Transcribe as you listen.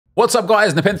What's up,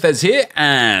 guys? NepentheZ here,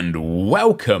 and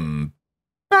welcome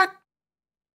back.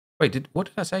 Wait, what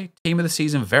did I say? Team of the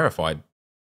season verified.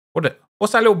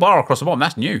 What's that little bar across the bottom?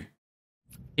 That's new.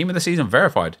 Team of the season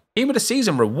verified. Team of the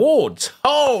season rewards.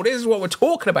 Oh, this is what we're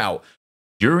talking about.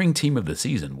 During Team of the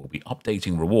season, we'll be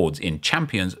updating rewards in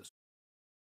Champions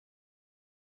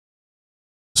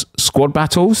squad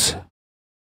battles.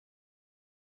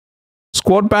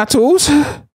 Squad battles.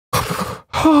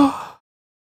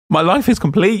 My life is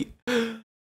complete.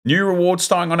 New rewards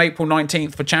starting on April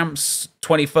 19th for champs,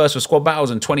 21st for squad battles,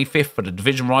 and 25th for the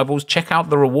division rivals. Check out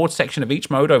the rewards section of each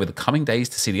mode over the coming days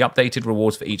to see the updated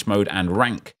rewards for each mode and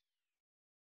rank.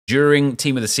 During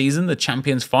Team of the Season, the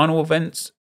Champions final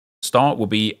events start will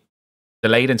be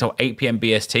delayed until 8 PM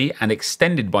BST and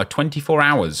extended by 24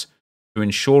 hours to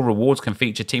ensure rewards can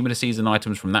feature Team of the Season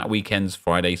items from that weekend's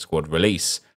Friday squad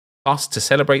release. Plus, to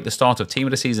celebrate the start of Team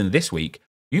of the Season this week,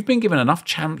 you've been given enough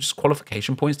champs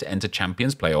qualification points to enter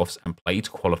Champions playoffs and play to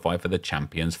qualify for the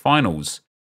Champions finals.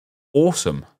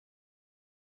 Awesome.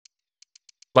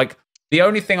 Like, the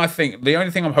only thing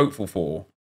I'm hopeful for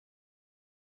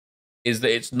is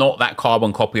that it's not that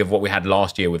carbon copy of what we had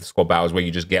last year with squad battles where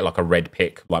you just get like a red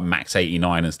pick, like max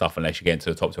 89 and stuff, unless you get into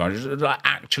the top 200. Just like,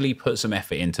 actually put some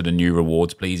effort into the new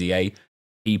rewards, please, EA.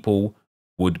 People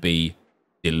would be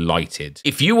delighted.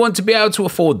 If you want to be able to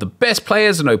afford the best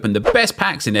players and open the best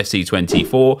packs in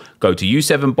FC24, go to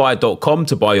u7buy.com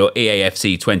to buy your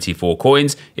EAFC24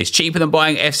 coins. It's cheaper than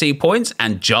buying FC points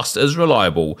and just as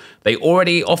reliable. They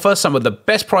already offer some of the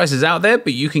best prices out there,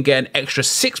 but you can get an extra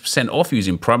 6% off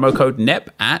using promo code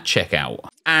NEP at checkout.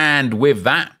 And with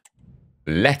that,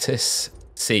 let us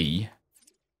see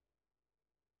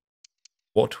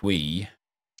what we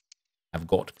have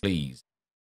got, please.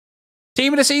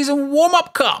 Team of the Season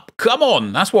Warm-Up Cup. Come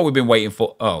on. That's what we've been waiting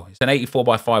for. Oh, it's an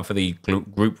 84x5 for the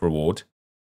group reward.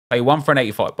 Play 1 for an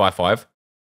 85x5.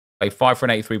 Play 5 for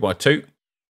an 83x2.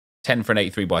 10 for an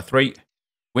 83x3.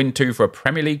 Win 2 for a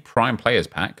Premier League Prime Players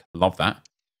Pack. Love that.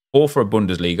 4 for a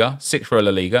Bundesliga. 6 for a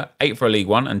La Liga. 8 for a League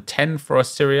One. And 10 for a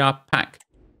Serie A pack.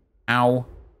 How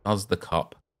does the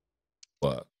cup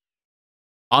work?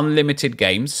 Unlimited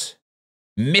games.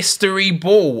 Mystery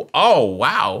ball. Oh,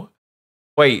 wow.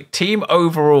 Wait, team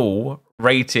overall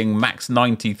rating max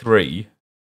 93.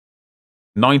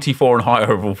 94 and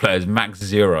higher overall players, max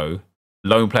 0.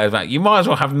 Lone players, max. You might as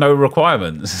well have no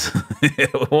requirements.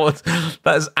 What?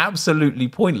 That's absolutely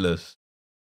pointless.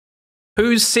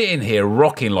 Who's sitting here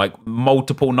rocking like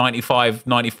multiple 95,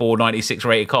 94, 96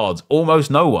 rated cards?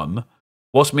 Almost no one.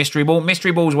 What's mystery ball?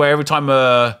 Mystery ball is where every time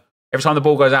the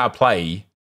ball goes out of play,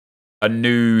 a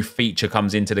new feature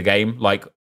comes into the game, like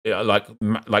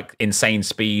insane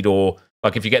speed, or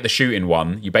like if you get the shooting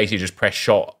one, you basically just press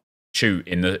shoot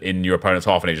in your opponent's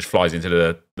half and it just flies into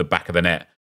the back of the net.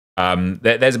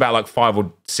 There's about like 5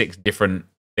 or 6 different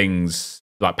things,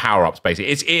 like power-ups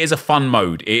basically. It is a fun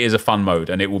mode. It is a fun mode,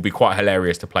 and it will be quite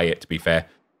hilarious to play it, to be fair,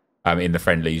 in the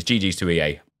friendlies. GG's to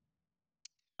EA.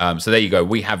 So there you go.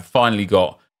 We have finally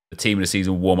got the Team of the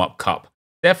Season Warm-Up Cup.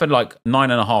 There for like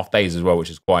 9.5 days as well,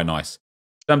 which is quite nice.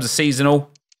 In terms of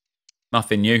seasonal,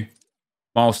 nothing new.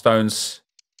 Milestones,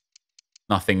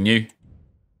 nothing new.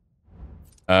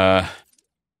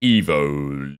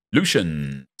 Evolutions.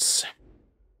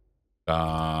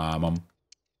 Come on.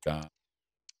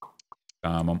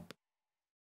 Come on.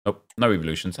 Nope, no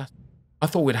evolutions. I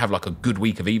thought we'd have like a good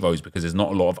week of Evos because there's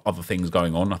not a lot of other things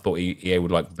going on. I thought EA would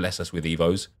like bless us with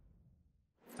Evos.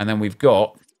 And then we've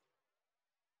got...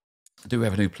 Do we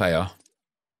have a new player?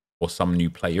 Or some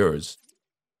new players?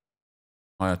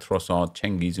 Maya Trossard,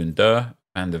 Cengiz Ünder,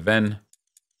 Van de Ven,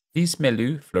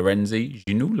 Ismailou, Florenzi,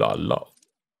 Ginulala,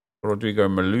 Rodrigo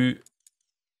Malu,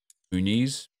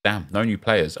 Muniz. Damn, no new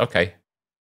players. Okay.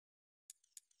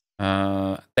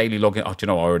 Daily login. Oh, do you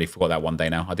know what? I already forgot that one day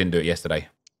now. I didn't do it yesterday.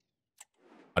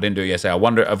 I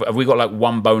wonder, have we got like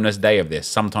one bonus day of this?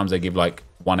 Sometimes they give like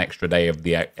one extra day of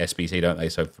the SBC, don't they?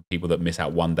 So for people that miss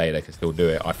out one day, they can still do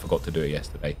it. I forgot to do it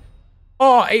yesterday.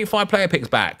 Oh, 85 player picks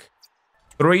back.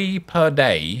 3 per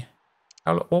day.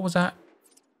 What was that?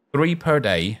 3 per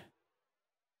day.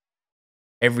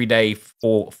 Every day,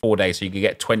 4 days. So you could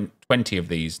get 20 of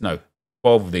these. No,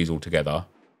 12 of these altogether.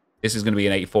 This is going to be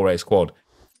an 84A squad.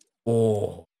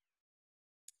 Oh.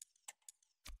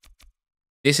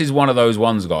 This is one of those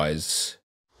ones, guys,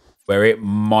 where it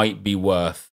might be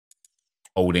worth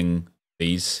holding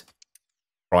these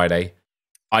Friday.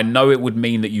 I know it would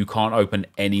mean that you can't open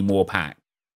any more packs.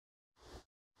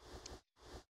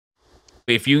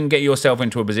 But if you can get yourself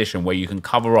into a position where you can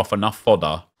cover off enough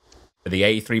fodder for the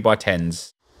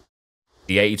 83x10s,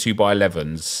 the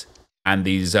 82x11s, and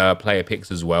these player picks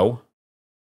as well,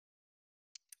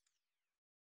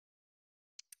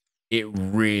 it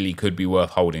really could be worth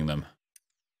holding them.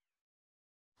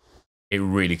 It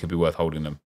really could be worth holding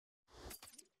them.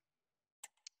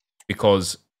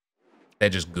 Because they're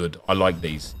just good. I like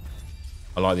these.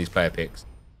 I like these player picks.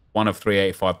 1 of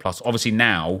 385 plus. Obviously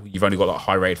now, you've only got like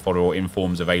high-rated fodder or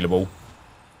informs available.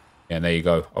 Yeah, and there you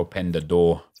go. Openda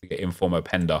door. We get inform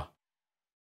Openda.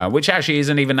 Which actually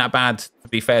isn't even that bad, to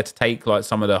be fair, to take like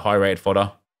some of the high-rated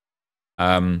fodder.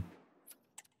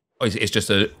 It's just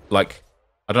a, like,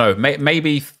 I don't know,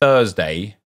 maybe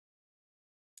Thursday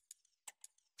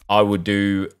I would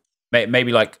do,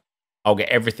 maybe like I'll get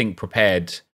everything prepared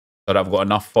so that I've got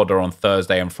enough fodder on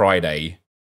Thursday and Friday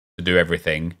to do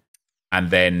everything.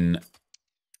 And then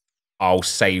I'll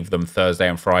save them Thursday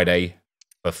and Friday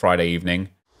for Friday evening.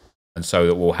 And so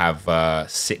that we'll have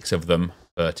 6 of them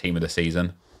for team of the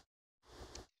season.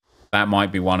 That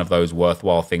might be one of those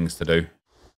worthwhile things to do.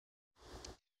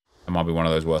 That might be one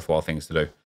of those worthwhile things to do.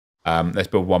 Let's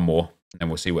build one more, and then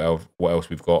we'll see what else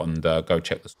we've got, and go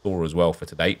check the store as well for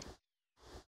today.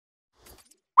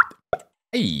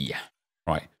 Hey,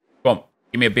 right, come on,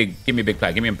 give me a big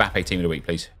player. Give me a Mbappe team of the week,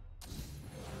 please.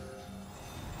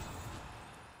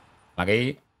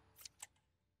 Maggie.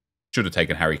 Should have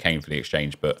taken Harry Kane for the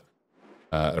exchange, but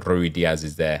Rui Diaz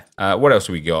is there. What else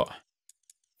have we got?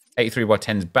 83 by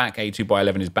 10 is back. 82 by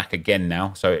 11 is back again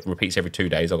now, so it repeats every 2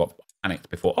 days. I got panicked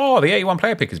before. Oh, the 81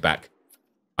 player pick is back.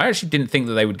 I actually didn't think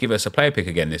that they would give us a player pick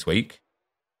again this week.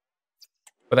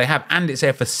 But they have, and it's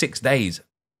there for 6 days.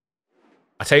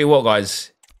 I tell you what,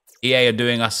 guys. EA are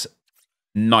doing us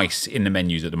nice in the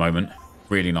menus at the moment.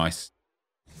 Really nice.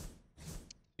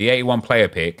 The 81 player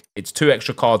pick, it's 2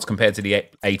 extra cards compared to the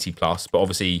 80 plus, but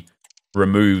obviously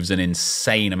removes an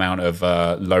insane amount of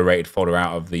low-rated fodder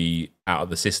out of the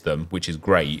system, which is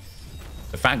great.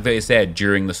 The fact that it's there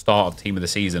during the start of Team of the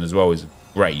Season as well is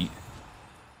great.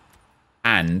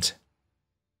 And,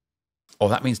 oh,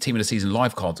 that means Team of the Season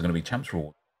live cards are going to be Champs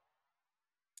Reward.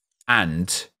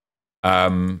 And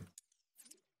the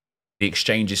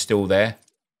exchange is still there.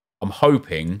 I'm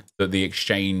hoping that the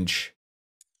exchange...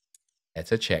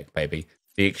 It's a check, baby.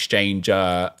 The exchange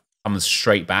comes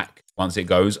straight back once it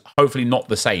goes. Hopefully not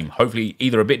the same. Hopefully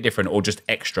either a bit different or just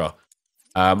extra.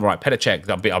 Right, Petr Cech.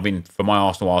 I've been for my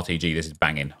Arsenal RTG. This is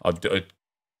banging.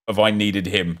 Have I needed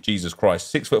him? Jesus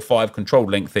Christ. 6'5",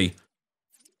 controlled lengthy.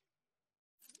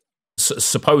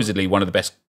 Supposedly one of the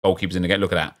best goalkeepers in the game.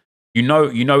 Look at that. You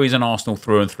know he's an Arsenal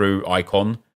through and through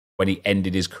icon when he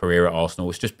ended his career at Arsenal.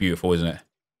 It's just beautiful, isn't it?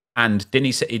 And didn't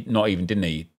he set, not even, didn't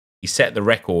he? He set the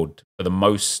record for the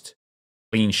most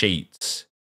clean sheets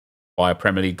by a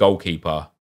Premier League goalkeeper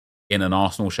in an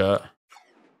Arsenal shirt,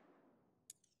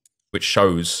 which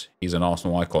shows he's an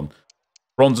Arsenal icon.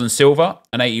 Bronze and silver,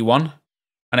 an 81,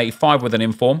 an 85 with an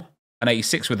inform, an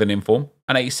 86 with an inform,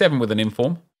 an 87 with an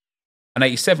inform, an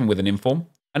 87 with an inform,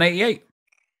 an 88.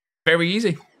 Very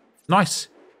easy. Nice.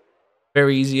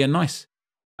 Very easy and nice.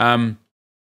 I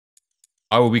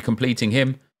will be completing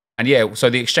him. And yeah, so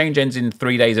the exchange ends in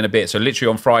 3 days and a bit. So literally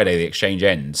on Friday, the exchange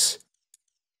ends.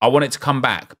 I want it to come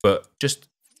back, but just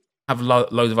have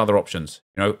loads of other options.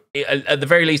 You know, at the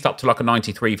very least up to like a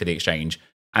 93 for the exchange.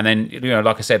 And then, you know,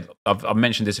 like I said, I've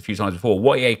mentioned this a few times before.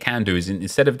 What EA can do is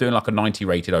instead of doing like a 90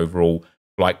 rated overall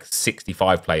for like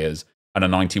 65 players and a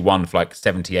 91 for like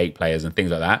 78 players and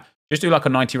things like that, just do like a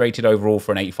 90 rated overall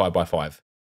for an 85 by 5.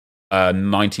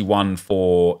 91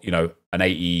 for, you know, an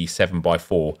 87 by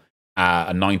 4.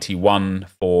 A 91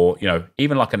 for, you know,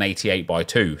 even like an 88 by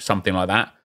 2, something like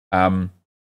that.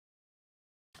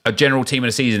 A general team of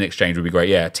the season exchange would be great.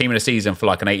 Yeah, team of the season for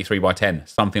like an 83 by 10,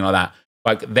 something like that.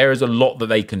 Like, there is a lot that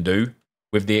they can do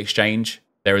with the exchange.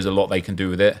 There is a lot they can do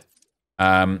with it.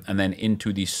 And then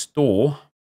into the store.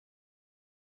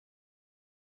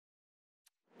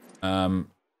 Browse.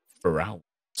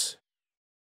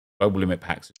 Global limit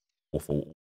packs.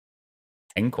 Awful.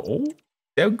 Ankle.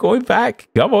 They're going back.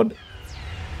 Come on.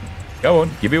 Go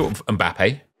on. Give me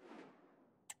Mbappe.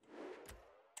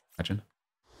 Imagine.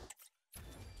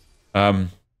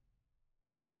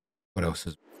 What else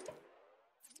is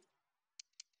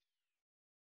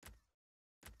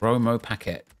promo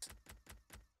packet?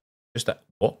 Just that.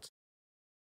 What?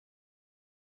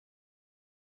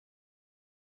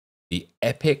 The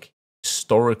epic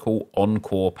historical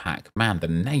encore pack. Man, the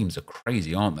names are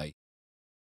crazy, aren't they?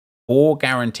 4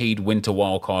 guaranteed winter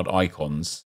wildcard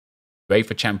icons,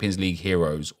 UEFA Champions League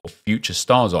heroes or future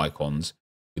stars icons,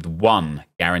 with 1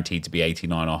 guaranteed to be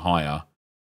 89 or higher.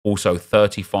 Also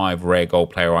 35 rare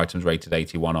gold player items rated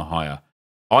 81 or higher.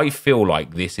 I feel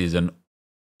like this is an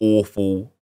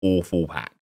awful, awful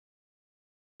pack.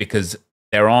 Because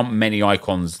there aren't many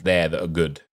icons there that are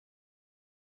good.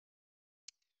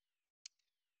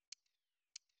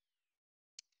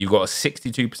 you've got a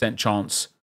 62% chance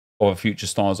of a Future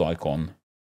Stars icon,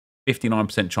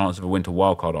 59% chance of a Winter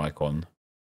Wildcard icon,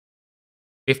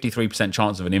 53%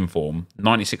 chance of an Inform,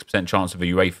 96% chance of a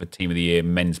UEFA Team of the Year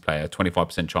men's player,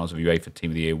 25% chance of a UEFA Team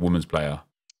of the Year women's player.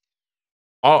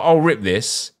 I'll rip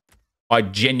this. I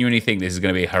genuinely think this is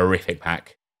going to be a horrific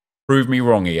pack. Prove me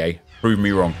wrong, EA. Prove me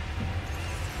wrong.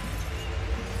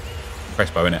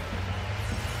 Crespo, innit?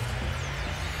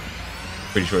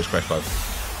 Pretty sure it's Crespo.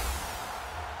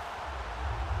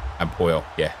 And Poyle,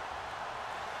 yeah.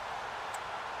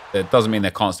 That doesn't mean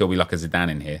there can't still be like a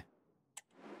Zidane in here.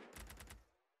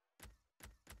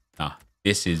 Nah,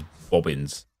 this is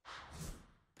Bobbins.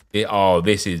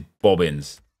 This is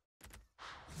Bobbins.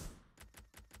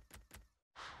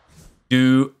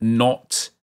 Do not,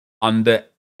 under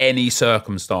any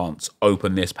circumstance,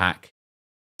 open this pack.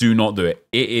 Do not do it.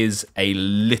 It is a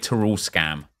literal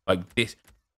scam. Like this,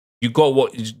 you got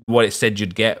what it said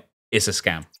you'd get. It's a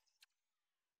scam.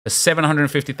 The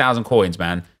 750,000 coins,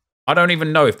 man. I don't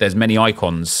even know if there's many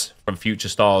icons from Future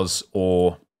Stars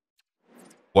or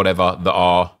whatever that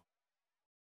are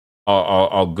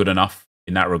good enough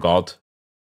in that regard. So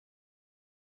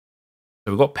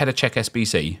we've got TOTY Cech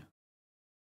SBC.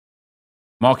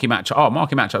 Marquee match. Oh,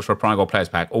 marquee matchups for a Prime Gold Players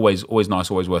Pack. Always nice,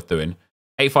 always worth doing.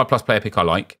 85 plus player pick I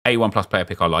like. 81 plus player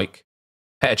pick I like.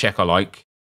 TOTY Cech I like.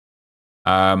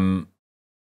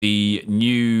 The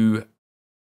new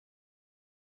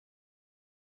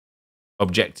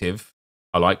objective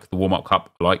I like. The warm-up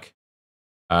cup I like.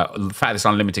 The fact it's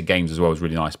unlimited games as well is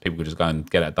really nice. People could just go and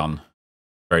get that done.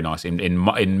 Very nice.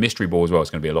 In Mystery Ball as well,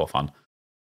 it's going to be a lot of fun.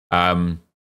 No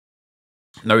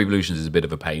Evolutions is a bit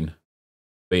of a pain.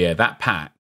 But yeah, that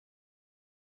pack,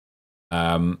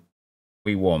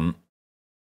 we want,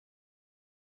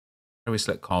 how do we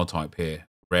select card type here?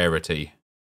 Rarity.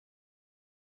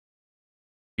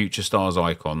 Future Stars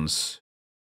icons.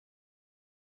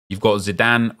 You've got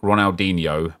Zidane,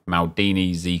 Ronaldinho,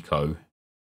 Maldini, Zico.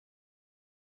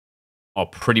 Are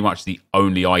pretty much the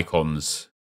only icons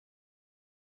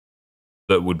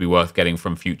that would be worth getting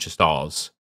from Future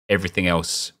Stars. Everything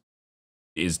else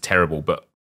is terrible, but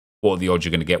what are the odds you're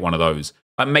going to get one of those?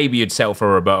 Like maybe you'd settle for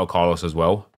Roberto Carlos as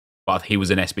well, but he was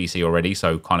an SBC already,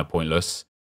 so kind of pointless.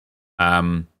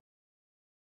 What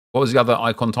was the other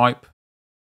icon type?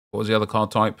 What was the other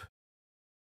card type?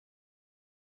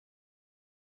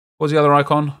 What was the other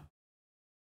icon?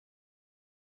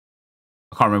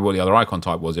 I can't remember what the other icon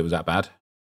type was. It was that bad.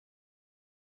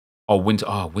 Oh, Winter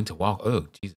Wild. Oh,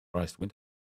 Jesus Christ. Winter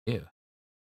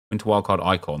Wildcard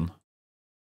icon.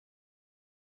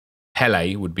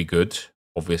 Pele would be good,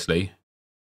 obviously.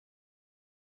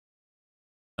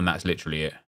 And that's literally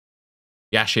it.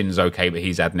 Yashin's okay, but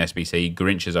he's had an SBC.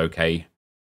 Grinch is okay.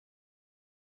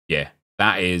 Yeah,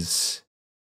 that is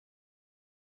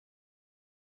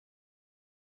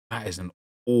an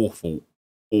awful,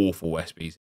 awful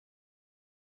SBC.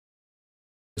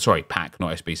 Sorry, pack,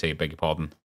 not SBC, beg your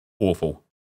pardon. Awful.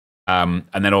 And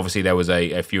then obviously there was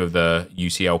a few of the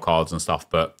UCL cards and stuff,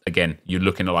 but again, you're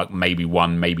looking at like maybe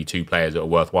one, maybe two players that are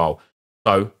worthwhile.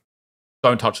 So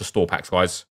don't touch the store packs,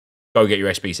 guys. Go get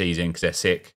your SBCs in because they're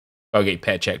sick. Go get your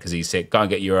TOTY Cech because he's sick. Go and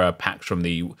get your packs from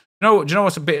the. Do you know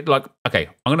what's a bit like? Okay,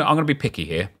 I'm gonna be picky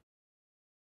here.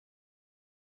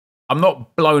 I'm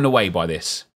not blown away by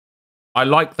this. I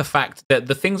like the fact that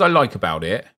the things I like about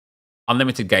it,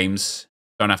 unlimited games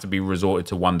don't have to be resorted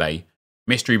to one day.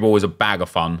 Mystery Ball is a bag of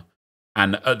fun.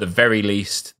 And at the very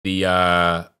least, the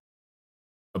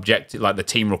objective, like the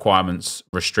team requirements,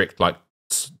 restrict like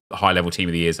high-level team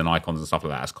of the years and icons and stuff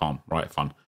like that. That's calm, right?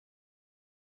 Fun.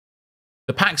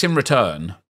 The packs in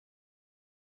return,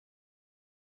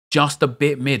 just a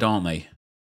bit mid, aren't they?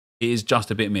 It is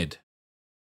just a bit mid.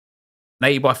 An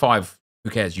 80 by 5, who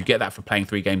cares? You get that for playing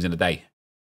 3 games in a day.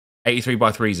 83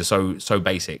 by 3s are so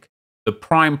basic. The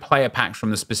prime player packs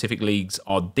from the specific leagues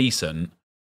are decent,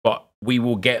 but we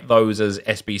will get those as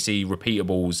SBC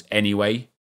repeatables anyway.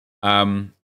 Yeah,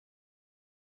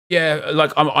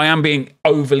 like I am being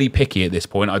overly picky at this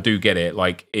point. I do get it.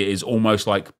 Like it is almost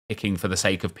like picking for the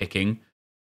sake of picking.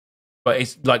 But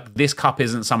it's like this cup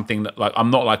isn't something that like I'm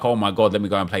not like, oh my god, let me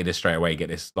go and play this straight away, get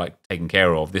this like taken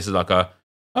care of. This is like a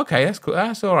okay, that's cool,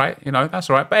 that's all right, you know, that's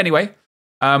all right. But anyway,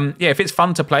 yeah, if it's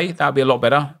fun to play, that would be a lot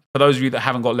better. For those of you that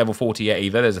haven't got level 40 yet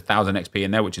either, there's 1,000 XP in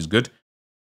there, which is good.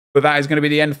 But that is going to be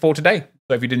the end for today.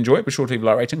 So if you did enjoy it, be sure to leave a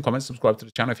like rating, comment, subscribe to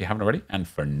the channel if you haven't already. And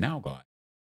for now, guys,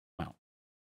 I'm out.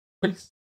 Peace.